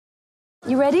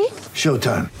You ready?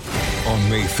 Showtime. On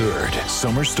May 3rd,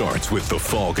 summer starts with The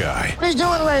Fall Guy. Let's do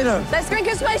it later. Let's drink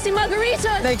a spicy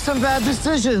margarita. Make some bad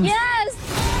decisions. Yes!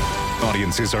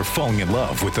 Audiences are falling in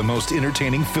love with the most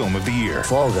entertaining film of the year.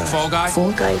 Fall Guy. Fall Guy?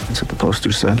 Fall Guy. That's what the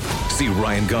poster said. See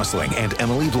Ryan Gosling and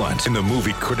Emily Blunt in the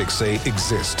movie critics say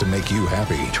exists to make you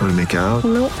happy. Trying to make it out?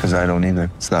 Nope. Because I don't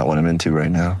either. It's not what I'm into right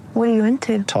now. What are you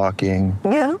into? Talking.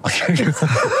 Yeah.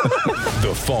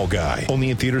 The Fall Guy.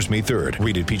 Only in theaters May 3rd.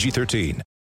 Rated PG-13.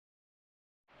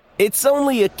 It's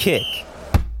only a kick,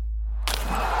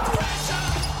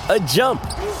 a jump,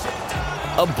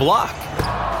 a block.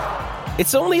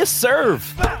 It's only a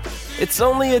serve. It's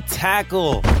only a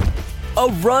tackle, a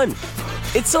run.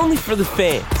 It's only for the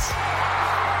fans.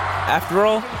 After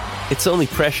all, it's only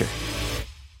pressure.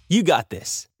 You got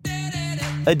this.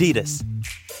 Adidas.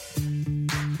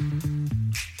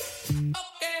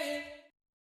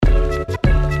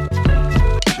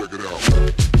 Check it out.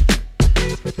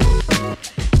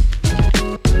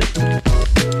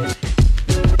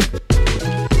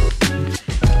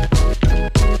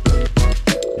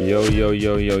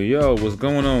 Yo, what's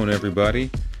going on, everybody?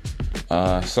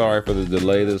 Sorry for the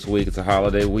delay this week. It's a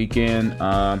holiday weekend.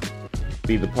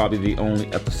 Probably the only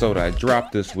episode I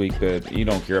dropped this week, but you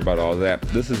don't care about all that.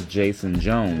 This is Jason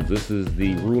Jones. This is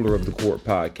the Ruler of the Court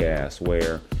podcast,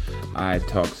 where I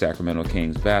talk Sacramento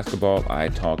Kings basketball, I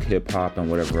talk hip-hop, and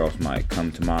whatever else might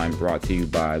come to mind, brought to you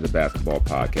by the Basketball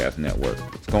Podcast Network.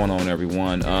 What's going on,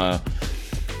 everyone?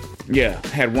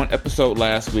 Had one episode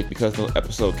last week because the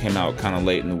episode came out kind of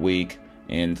late in the week,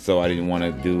 and so I didn't want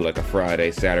to do like a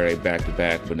Friday, Saturday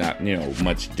back-to-back, but not,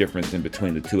 much difference in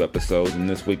between the two episodes. And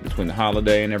this week, between the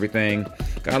holiday and everything,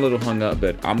 got a little hung up,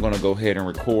 but I'm going to go ahead and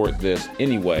record this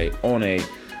anyway on a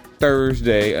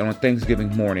Thursday, on Thanksgiving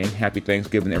morning. Happy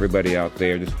Thanksgiving to everybody out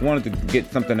there. Just wanted to get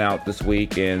something out this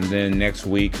week, and then next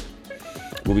week,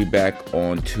 we'll be back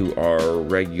on to our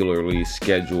regularly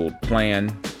scheduled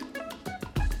plan.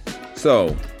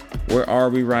 So, where are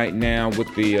we right now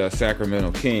with the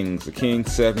Sacramento Kings? The Kings'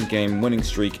 7-game winning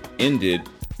streak ended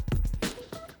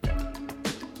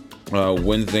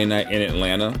Wednesday night in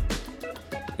Atlanta.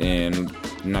 And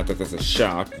not that that's a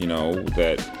shock,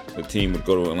 that the team would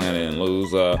go to Atlanta and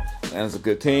lose. Atlanta's a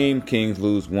good team. Kings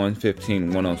lose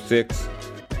 115-106.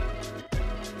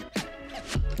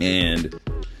 And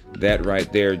that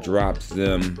right there drops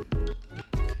them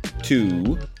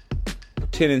to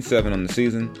 10-7 on the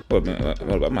season. Hold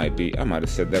up, I might have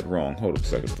said that wrong. Hold up a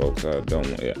second, folks. I don't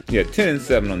want. Yeah,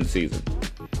 10-7 on the season.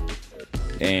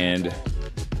 And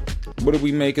what do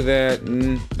we make of that?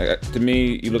 To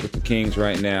me, you look at the Kings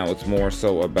right now. It's more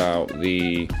so about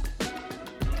the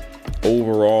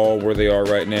overall where they are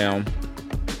right now.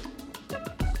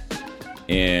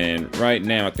 And right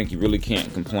now, I think you really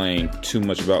can't complain too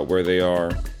much about where they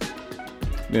are.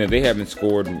 They haven't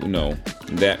scored,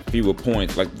 that fewer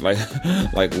points, like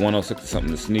 106 or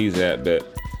something to sneeze at, but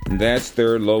that's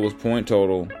their lowest point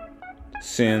total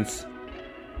since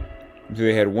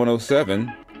they had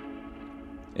 107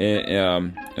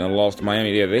 and lost to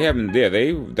Miami. Yeah, they haven't. Yeah,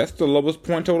 that's the lowest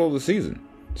point total of the season.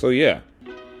 So yeah,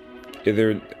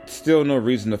 there's still no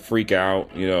reason to freak out,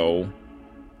 but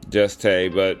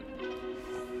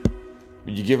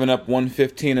you're giving up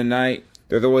 115 a night.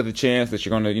 There's always a chance that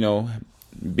you're going to,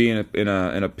 be in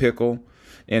a pickle.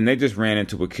 And they just ran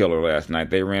into a killer last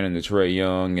night. They ran into Trae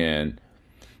Young, and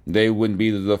they wouldn't be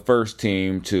the first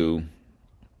team to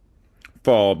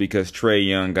fall because Trae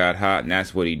Young got hot, and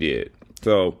that's what he did.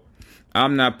 So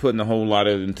I'm not putting a whole lot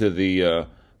into the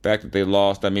fact that they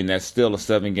lost. I mean, that's still a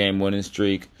 7-game winning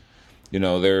streak.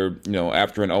 They're,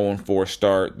 after an 0-4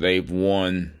 start, they've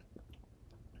won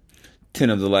 10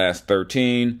 of the last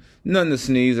 13. Nothing to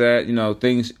sneeze at.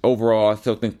 Things overall, I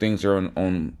still think things are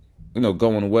on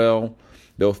going well.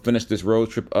 They'll finish this road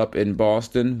trip up in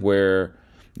Boston, where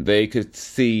they should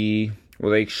see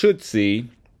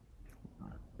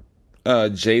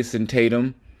Jason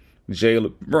Tatum,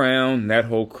 Jaylen Brown, that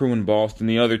whole crew in Boston,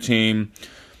 the other team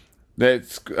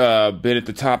that's been at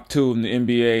the top 2 in the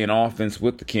NBA in offense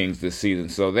with the Kings this season.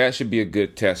 So that should be a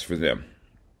good test for them.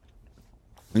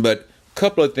 But a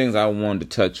couple of things I wanted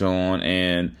to touch on,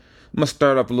 and I'm going to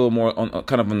start up a little more on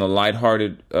the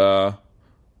lighthearted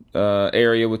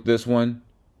area with this one.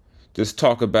 Just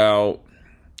talk about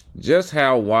just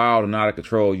how wild and out of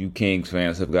control you Kings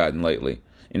fans have gotten lately.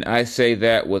 And I say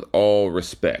that with all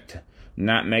respect.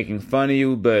 Not making fun of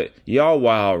you, but y'all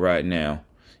wild right now.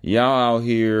 Y'all out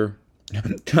here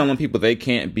telling people they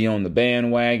can't be on the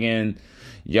bandwagon.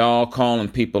 Y'all calling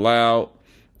people out.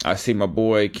 I see my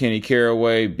boy Kenny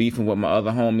Caraway beefing with my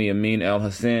other homie Amin El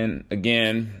Hassan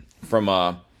again from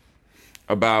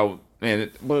about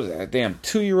man, what is that? Damn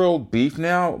 2-year-old beef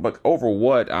now? Like over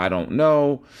what? I don't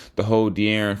know. The whole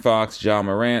De'Aaron Fox, Ja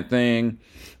Morant thing.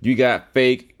 You got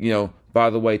fake, by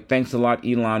the way, thanks a lot,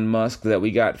 Elon Musk, that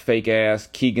we got fake ass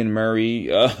Keegan Murray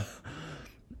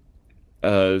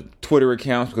Twitter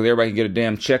accounts because everybody can get a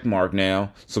damn check mark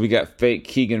now. So we got fake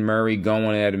Keegan Murray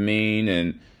going at Amin,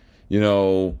 and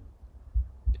y'all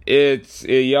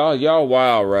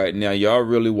wild right now. Y'all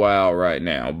really wild right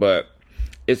now, but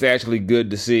it's actually good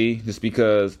to see, just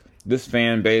because this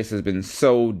fan base has been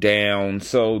so down,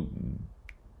 so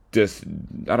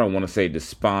I don't want to say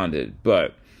despondent,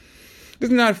 but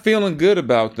just not feeling good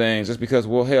about things, just because,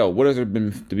 well, hell, what has there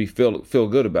been to be feel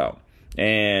good about?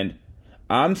 And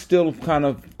I'm still kind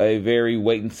of a very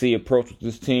wait and see approach with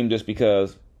this team, just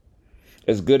because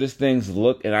as good as things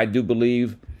look, and I do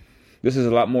believe this is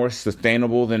a lot more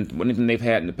sustainable than anything they've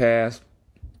had in the past,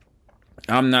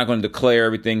 I'm not going to declare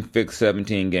everything fixed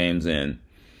 17 games in.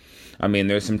 I mean,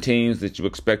 there's some teams that you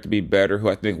expect to be better, who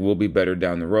I think will be better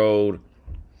down the road.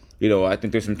 I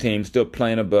think there's some teams still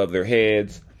playing above their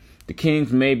heads. The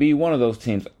Kings may be one of those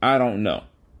teams. I don't know.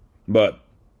 But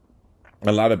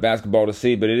a lot of basketball to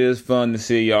see. But it is fun to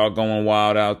see y'all going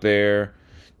wild out there,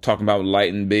 talking about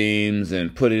lighting beams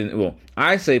and put it in. Well,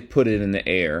 I say put it in the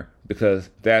air because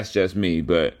that's just me.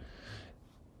 But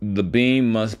the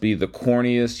beam must be the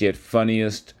corniest yet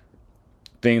funniest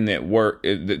thing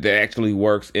that actually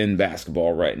works in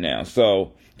basketball right now.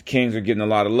 So the Kings are getting a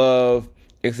lot of love.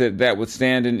 Except that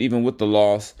withstanding, even with the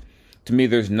loss, to me,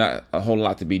 there's not a whole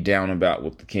lot to be down about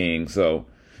with the Kings. So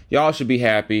y'all should be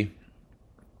happy.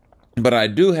 But I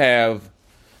do have,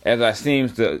 as I seem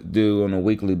to do on a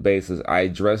weekly basis, I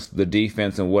address the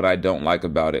defense and what I don't like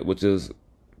about it, which is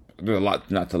there's a lot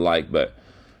not to like. But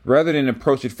rather than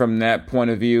approach it from that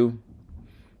point of view,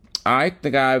 I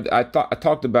think I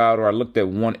talked about, or I looked at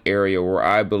one area where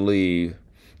I believe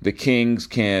the Kings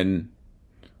can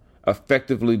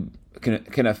effectively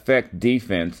can affect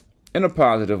defense in a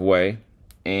positive way,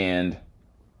 and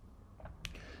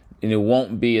it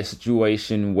won't be a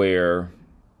situation where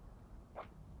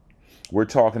we're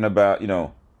talking about,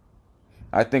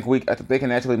 I think they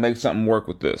can actually make something work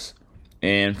with this.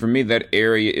 And for me, that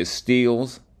area is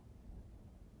steals.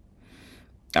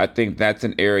 I think that's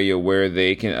an area where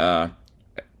they can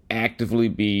actively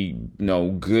be,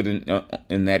 good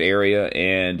in that area,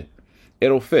 and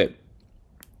it'll fit.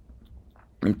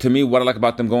 And to me, what I like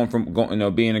about them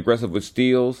being aggressive with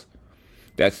steals,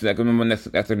 that's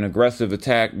an aggressive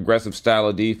attack, aggressive style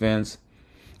of defense.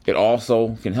 It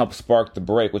also can help spark the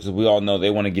break, which is, we all know they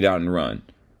want to get out and run.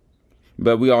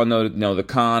 But we all know, the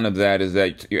con of that is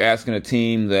that you're asking a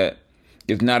team that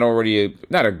is not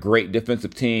a great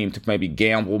defensive team to maybe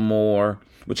gamble more,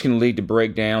 which can lead to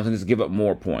breakdowns and just give up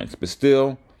more points. But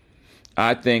still,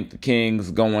 I think the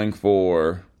Kings going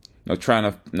for,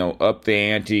 trying to, up the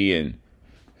ante and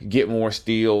get more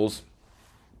steals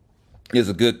is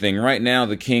a good thing. Right now,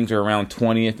 the Kings are around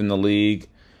 20th in the league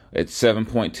at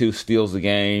 7.2 steals a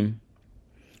game.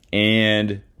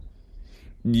 And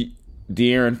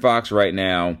De'Aaron Fox right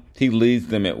now, he leads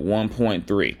them at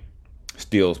 1.3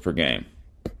 steals per game.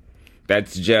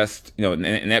 That's just,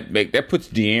 and that puts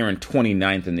De'Aaron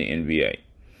 29th in the NBA.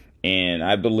 And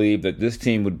I believe that this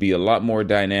team would be a lot more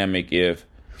dynamic if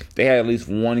they had at least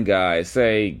one guy,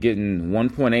 say, getting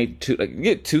 1.8,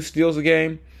 get 2 steals a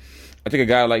game. I think a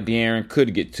guy like De'Aaron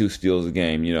could get 2 steals a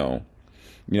game,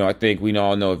 I think we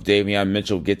all know if Davion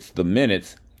Mitchell gets the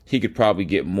minutes, he could probably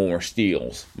get more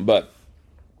steals. But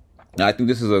I think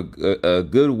this is a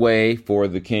good way for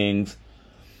the Kings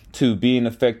to be an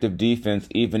effective defense,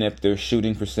 even if their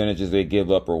shooting percentages they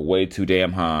give up are way too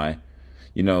damn high.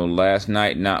 Last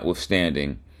night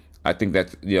notwithstanding, I think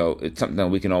that's, it's something that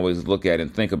we can always look at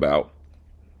and think about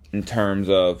in terms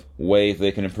of ways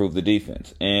they can improve the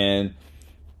defense. And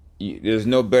there's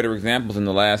no better examples in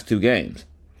the last 2 games.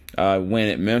 Win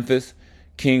at Memphis,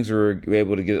 Kings were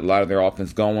able to get a lot of their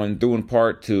offense going, due in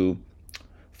part to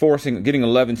getting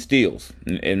 11 steals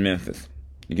in Memphis.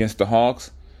 Against the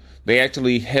Hawks, they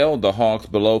actually held the Hawks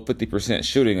below 50%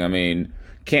 shooting. I mean,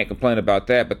 can't complain about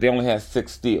that, but they only had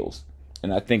 6 steals.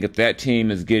 And I think if that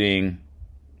team is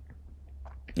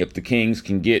if the Kings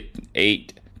can get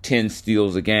 8-10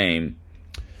 steals a game,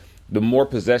 the more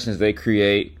possessions they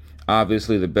create,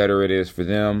 obviously the better it is for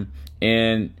them.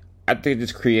 And I think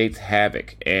this creates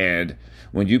havoc. And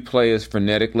when you play as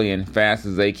frenetically and fast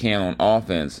as they can on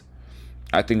offense,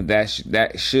 I think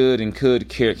that should and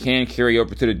can carry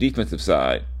over to the defensive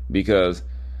side, because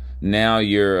now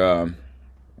you're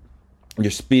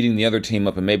speeding the other team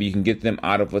up, and maybe you can get them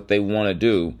out of what they want to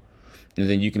do, and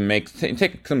then you can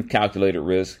take some calculated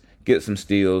risk, get some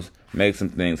steals, make some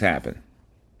things happen.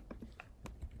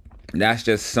 That's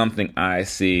just something I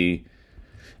see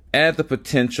as the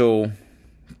potential,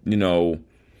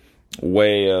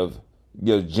 way of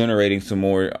generating some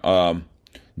more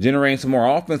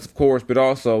offense, of course, but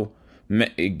also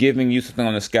giving you something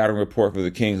on the scouting report for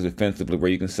the Kings defensively,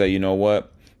 where you can say, you know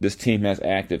what, this team has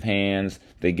active hands,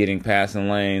 they're getting passing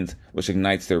lanes, which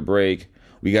ignites their break.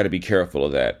 We got to be careful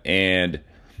of that. And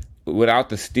without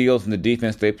the steals and the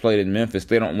defense they played in Memphis,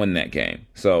 they don't win that game.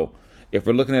 So if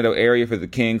we're looking at an area for the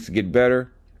Kings to get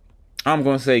better, I'm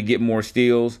going to say get more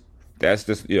steals. That's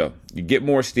just, you get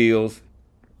more steals,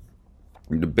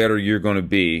 the better you're going to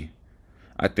be,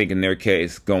 I think, in their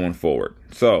case, going forward.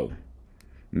 So,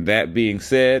 that being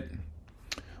said,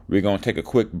 we're going to take a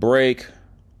quick break,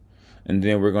 and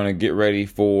then we're going to get ready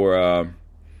for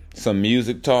some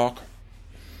music talk.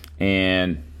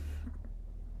 But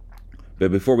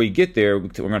before we get there, we're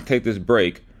going to take this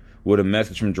break with a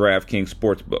message from DraftKings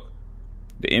Sportsbook.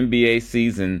 The NBA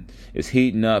season is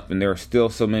heating up, and there are still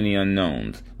so many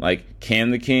unknowns. Like, can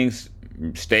the Kings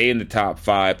stay in the top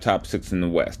 5, top 6 in the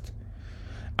West?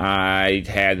 I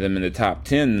had them in the top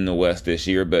 10 in the West this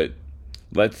year, but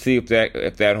let's see if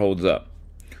that holds up.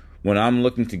 When I'm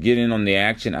looking to get in on the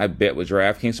action, I bet with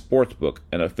DraftKings Sportsbook,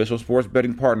 an official sports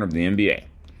betting partner of the NBA.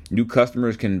 New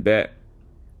customers can bet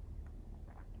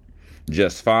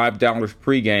just $5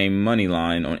 pregame money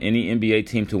line on any NBA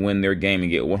team to win their game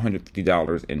and get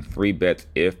 $150 in free bets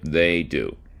if they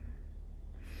do.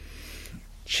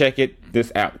 Check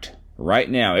this out. Right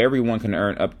now, everyone can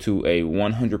earn up to a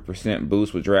 100%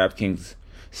 boost with DraftKings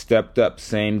stepped up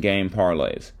same game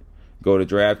parlays. Go to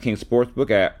DraftKings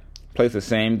Sportsbook app, place a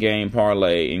same game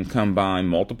parlay, and combine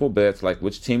multiple bets like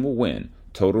which team will win,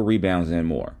 total rebounds, and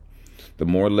more. The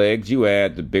more legs you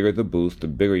add, the bigger the boost, the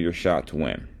bigger your shot to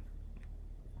win.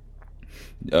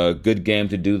 A good game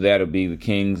to do that will be the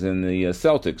Kings and the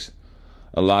Celtics.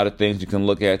 A lot of things you can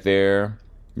look at there.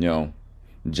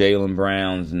 Jaylen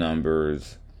Brown's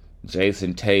numbers,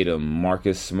 Jason Tatum,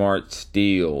 Marcus Smart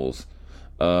steals,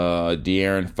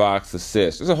 De'Aaron Fox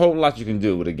assists. There's a whole lot you can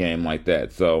do with a game like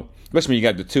that. So, especially when you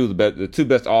got the two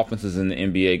best offenses in the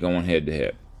NBA going head to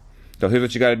head. So here's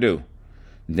what you got to do.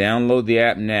 Download the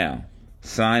app now.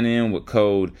 Sign in with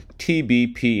code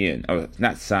TBPN. Or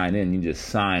not sign in, you just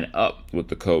sign up with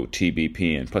the code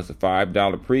TBPN. Plus a $5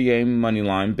 pregame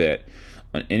moneyline bet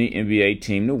on any NBA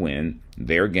team to win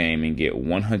their game and get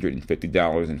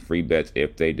 $150 in free bets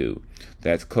if they do.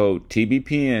 That's code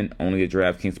TBPN only at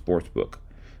DraftKings Sportsbook.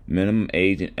 Minimum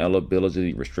age and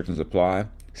eligibility restrictions apply.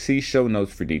 See show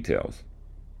notes for details.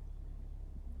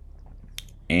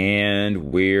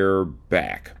 And we're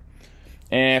back.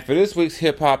 And for this week's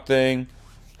hip-hop thing,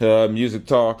 music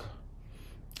talk,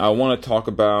 I want to talk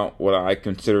about what I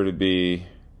consider to be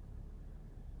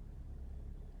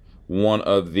one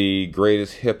of the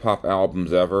greatest hip-hop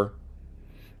albums ever.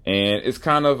 And it's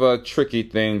kind of a tricky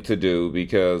thing to do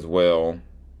because, well,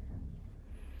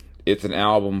 it's an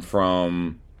album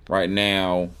from, right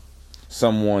now,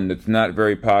 someone that's not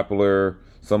very popular,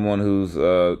 someone who's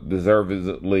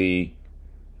deservedly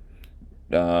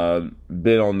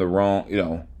been on the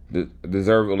wrong,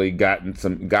 deservedly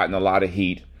gotten a lot of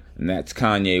heat, and that's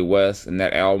Kanye West. And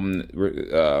that album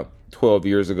 12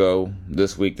 years ago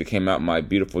this week that came out, My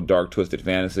Beautiful Dark Twisted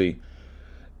Fantasy,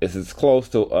 it's as close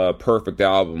to a perfect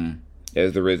album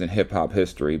as there is in hip-hop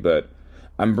history. But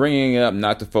I'm bringing it up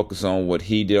not to focus on what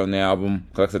he did on the album,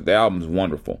 because like I said, the album's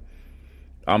wonderful.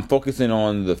 I'm focusing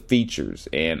on the features,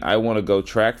 and I want to go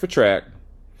track for track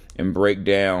and break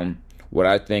down what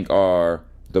I think are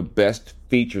the best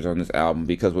features on this album,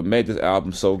 because what made this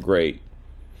album so great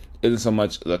isn't so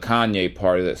much the Kanye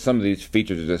part of it. Some of these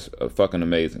features are just fucking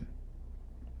amazing.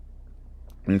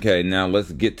 Okay, now let's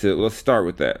start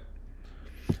with that.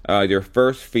 Your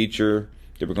first feature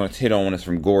that we're going to hit on is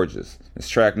from Gorgeous. It's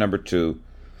track number 2,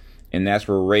 and that's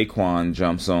where Raekwon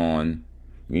jumps on.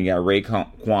 You got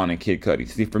Raekwon and Kid Cudi.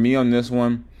 See, for me on this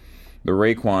one, the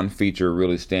Raekwon feature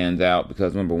really stands out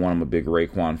because, number one, I'm a big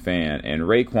Raekwon fan. And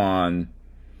Raekwon,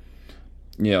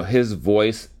 his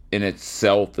voice in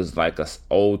itself is like a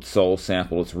old soul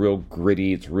sample. It's real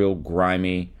gritty. It's real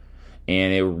grimy.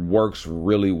 And it works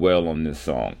really well on this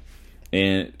song.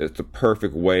 And it's a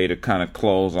perfect way to kind of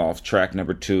close off track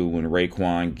number 2 when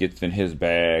Raekwon gets in his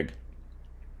bag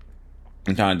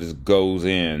and kind of just goes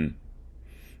in,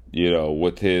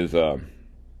 with his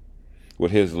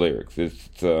lyrics.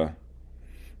 It's like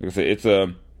I said,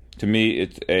 to me,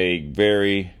 it's a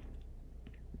very,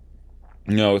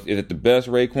 is it the best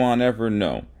Raekwon ever?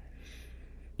 No.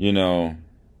 But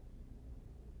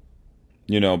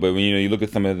when, you look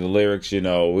at some of the lyrics,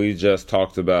 we just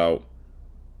talked about,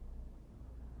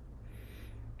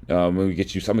 I'm gonna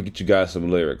get you guys some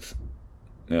lyrics.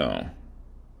 You know,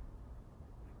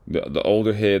 the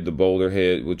older head, the bolder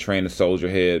head will train a soldier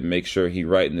head, make sure he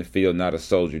right in the field, not a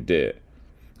soldier dead.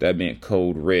 That meant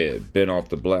code red, bent off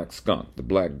the black skunk, the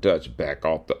black Dutch, back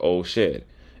off the old shed.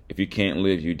 If you can't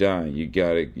live, you die. You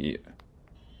gotta.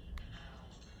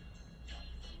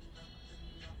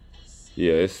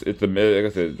 Yeah, it's like I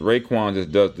said, Raekwon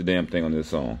just does the damn thing on this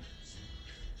song.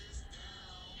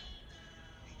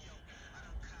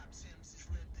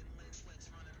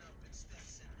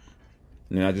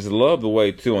 And I just love the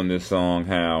way too on this song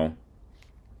how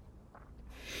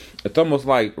it's almost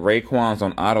like Raekwon's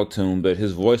on auto-tune, but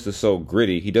his voice is so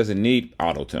gritty he doesn't need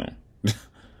auto-tune.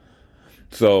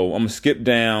 So I'm gonna skip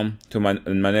down to my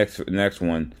next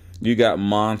one. You got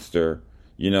Monster,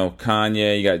 you know,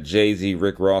 Kanye, you got Jay-Z,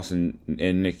 Rick Ross, and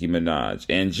Nicki Minaj.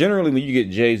 And generally when you get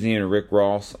Jay-Z and Rick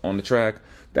Ross on the track,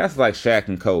 that's like Shaq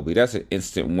and Kobe. That's an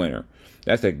instant winner.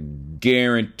 That's a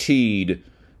guaranteed,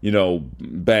 you know,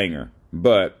 banger.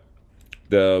 But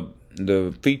the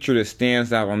feature that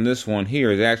stands out on this one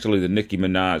here is actually the Nicki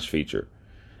Minaj feature.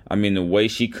 I mean, the way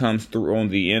she comes through on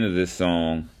the end of this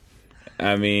song.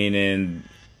 I mean, and,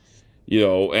 you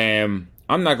know, and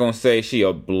I'm not going to say she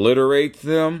obliterates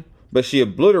them, but she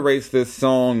obliterates this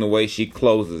song the way she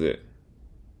closes it.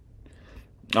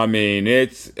 I mean,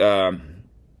 it's, you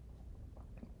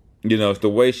know, it's the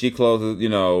way she closes, you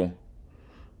know,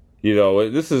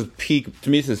 this is peak, to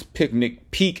me, this is peak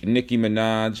Nicki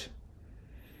Minaj,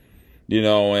 you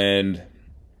know, and,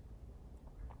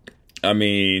 I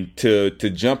mean, to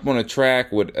jump on a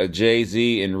track with a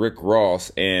Jay-Z and Rick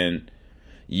Ross, and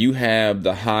you have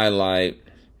the highlight,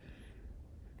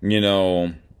 you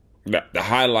know, the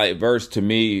highlight verse to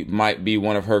me might be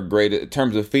one of her greatest, in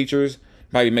terms of features,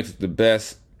 probably makes it the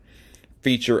best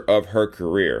feature of her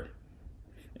career.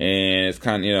 And it's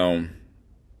kind of,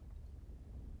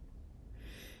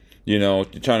 you know,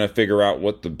 trying to figure out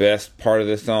what the best part of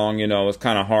this song, you know, it's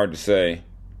kind of hard to say,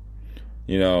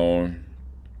 you know,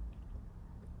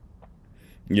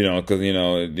 because, you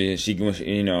know,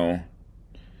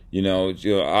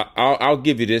 I'll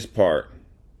give you this part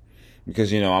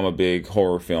because, you know, I'm a big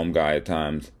horror film guy at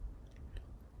times.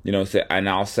 You know, and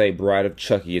I'll say Bride of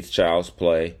Chucky, it's child's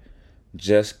play.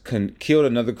 Just killed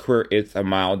another career, it's a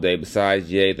mild day.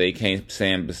 Besides, yeah, they can't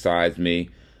stand besides me.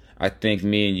 I think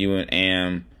me and you and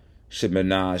Am should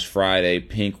menage Friday.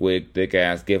 Pink wig, thick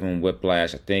ass, give him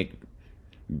whiplash. I think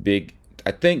big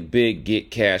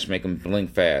get cash, make him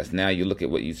blink fast. Now you look at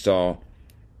what you saw,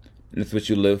 and that's what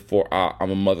you live for.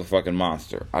 I'm a motherfucking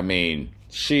monster. I mean,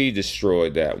 she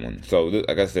destroyed that one. So,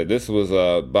 like I said, this was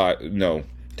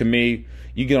to me,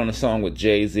 you get on a song with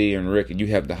Jay-Z and Rick, and you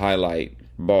have the highlight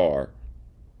bar.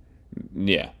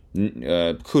 Yeah,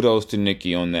 kudos to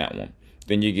Nicki on that one.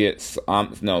 Then you get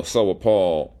So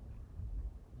Appalled,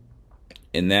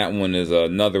 and that one is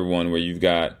another one where you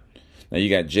got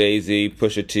Jay-Z,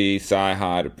 Pusha T,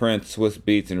 Sci-Hi, The Prince, Swizz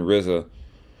Beatz, and RZA.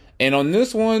 And on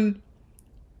this one,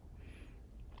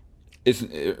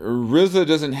 RZA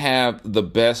doesn't have the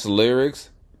best lyrics,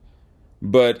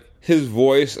 but his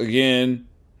voice again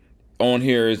on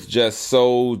here is just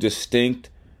so distinct,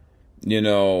 you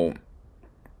know,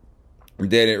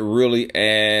 that it really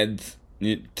adds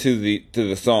to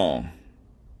the song.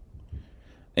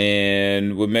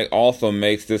 And what also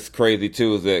makes this crazy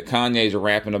too is that Kanye's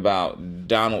rapping about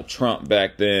Donald Trump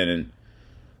back then, and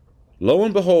lo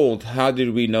and behold, how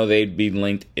did we know they'd be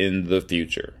linked in the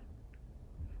future?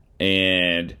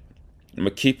 And I'm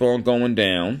gonna keep on going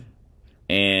down,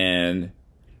 and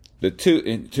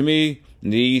to me,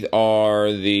 these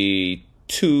are the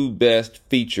two best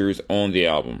features on the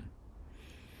album.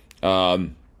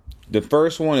 The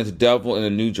first one is Devil in a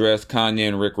New Dress, Kanye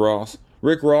and Rick Ross.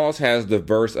 Rick Ross has the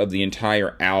verse of the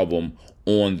entire album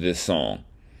on this song.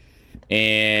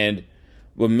 And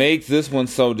what makes this one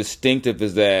so distinctive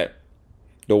is that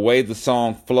the way the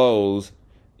song flows,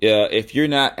 if you're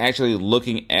not actually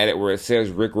looking at it where it says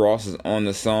Rick Ross is on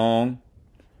the song,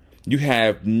 you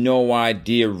have no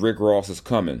idea Rick Ross is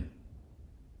coming.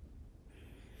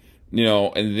 You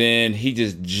know, and then he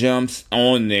just jumps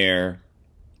on there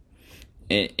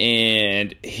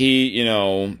and he, you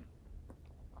know,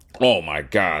 oh my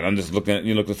God, I'm just looking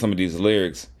at some of these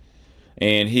lyrics,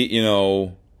 and he,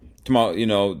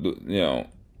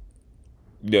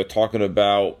 they're talking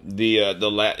about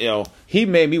he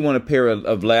made me want a pair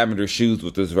of lavender shoes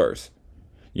with this verse,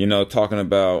 you know, talking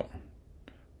about,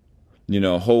 you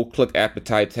know, whole click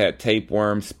appetites had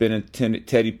tapeworms, spinning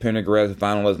Teddy Pendergrass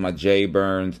vinyl as my J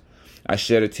burns. I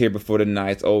shed a tear before the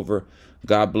night's over.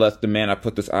 God bless the man I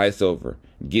put this ice over.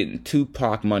 Getting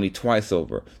Tupac money twice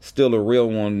over. Still a real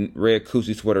one, red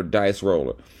coochie sweater dice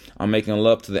roller. I'm making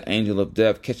love to the angel of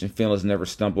death, catching feelings, never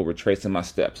stumble, retracing my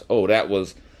steps. Oh, that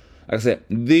was, like I said,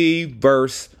 the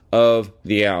verse of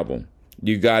the album.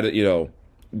 You got it,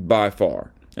 by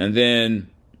far. And then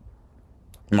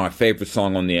my favorite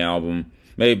song on the album,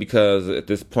 maybe because at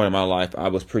this point in my life, I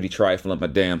was pretty trifling my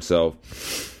damn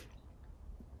self.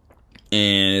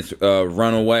 And it's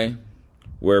Runaway,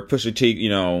 where Pusha T,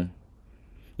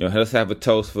 let's have a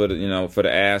toast for the, for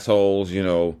the assholes,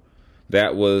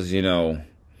 that was,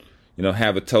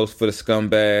 have a toast for the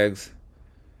scumbags,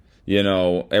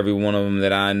 every one of them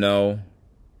that I know.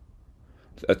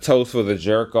 A toast for the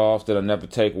jerk off that'll never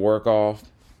take work off.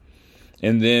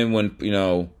 And then when,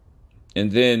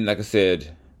 like I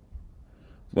said,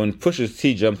 when Pusha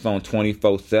T jumps on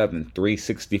 24/7,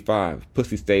 365,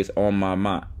 pussy stays on my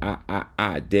mind.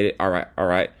 I did it. All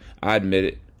right. I admit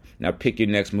it. Now pick your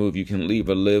next move. You can leave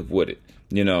or live with it.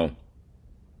 And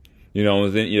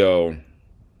then,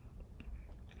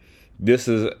 this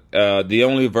is the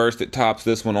only verse that tops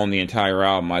this one on the entire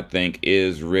album, I think,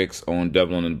 is Rick's on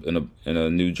Devil in a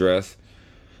New Dress.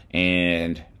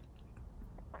 And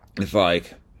it's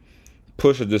like,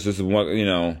 Pusha, this is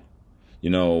one,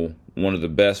 one of the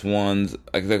best ones,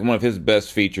 like one of his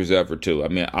best features ever too. I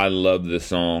mean, I love this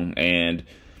song, and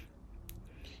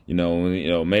like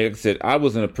I said, I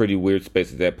was in a pretty weird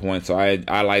space at that point, so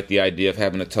I like the idea of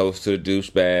having a toast to the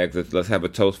douchebags. Let's have a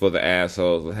toast for the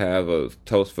assholes. Let's have a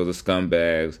toast for the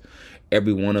scumbags,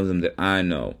 every one of them that I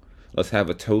know. Let's have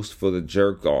a toast for the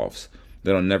jerk-offs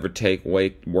that'll never take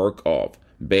work off.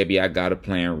 Baby, I got a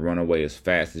plan, run away as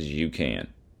fast as you can.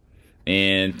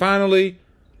 And finally,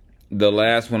 the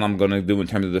last one I'm going to do in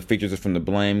terms of the features is from the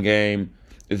Blame Game.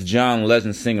 It's John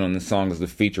Legend singing on this song as the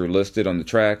feature listed on the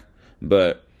track,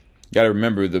 but got to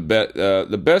remember, the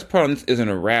best part of this isn't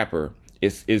a rapper.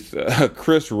 It's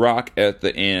Chris Rock at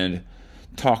the end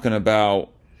talking about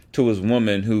to his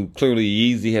woman, who clearly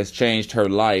Yeezy has changed her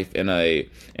life in a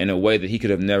way that he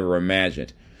could have never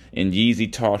imagined. And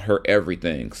Yeezy taught her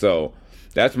everything. So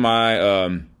that's my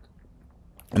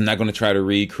I'm not going to try to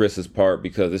read Chris's part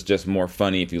because it's just more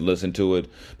funny if you listen to it.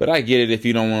 But I get it if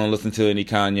you don't want to listen to any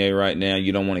Kanye right now.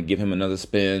 You don't want to give him another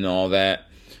spin and all that.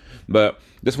 But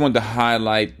just wanted to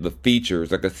highlight the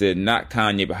features. Like I said, not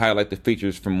Kanye, but highlight the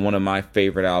features from one of my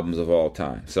favorite albums of all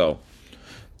time. So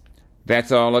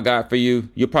that's all I got for you.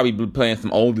 You'll probably be playing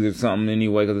some oldies or something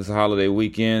anyway because it's a holiday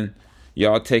weekend.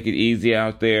 Y'all take it easy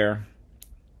out there.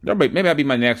 Maybe that'll be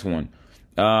my next one.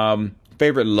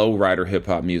 Favorite lowrider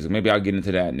hip-hop music. Maybe I'll get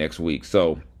into that next week.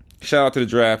 So shout out to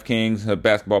the DraftKings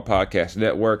Basketball Podcast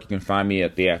Network. You can find me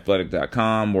at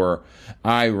theathletic.com, where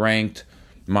I ranked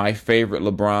my favorite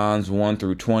LeBrons 1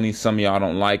 through 20. Some of y'all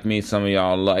don't like me. Some of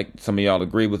y'all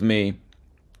agree with me.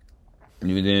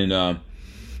 And then you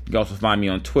can also find me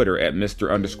on Twitter at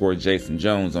Mr_Jason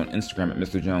Jones, on Instagram at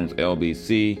Mr. Jones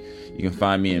LBC. You can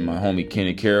find me and my homie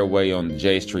Kenny Caraway on the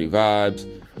J Street Vibes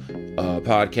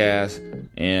podcast.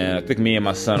 And I think me and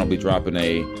my son will be dropping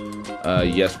a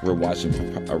Yes, We're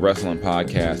Watching a Wrestling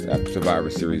podcast after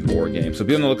Survivor Series War Games. So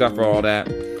be on the lookout for all that.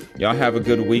 Y'all have a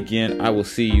good weekend. I will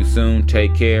see you soon.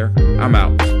 Take care. I'm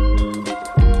out.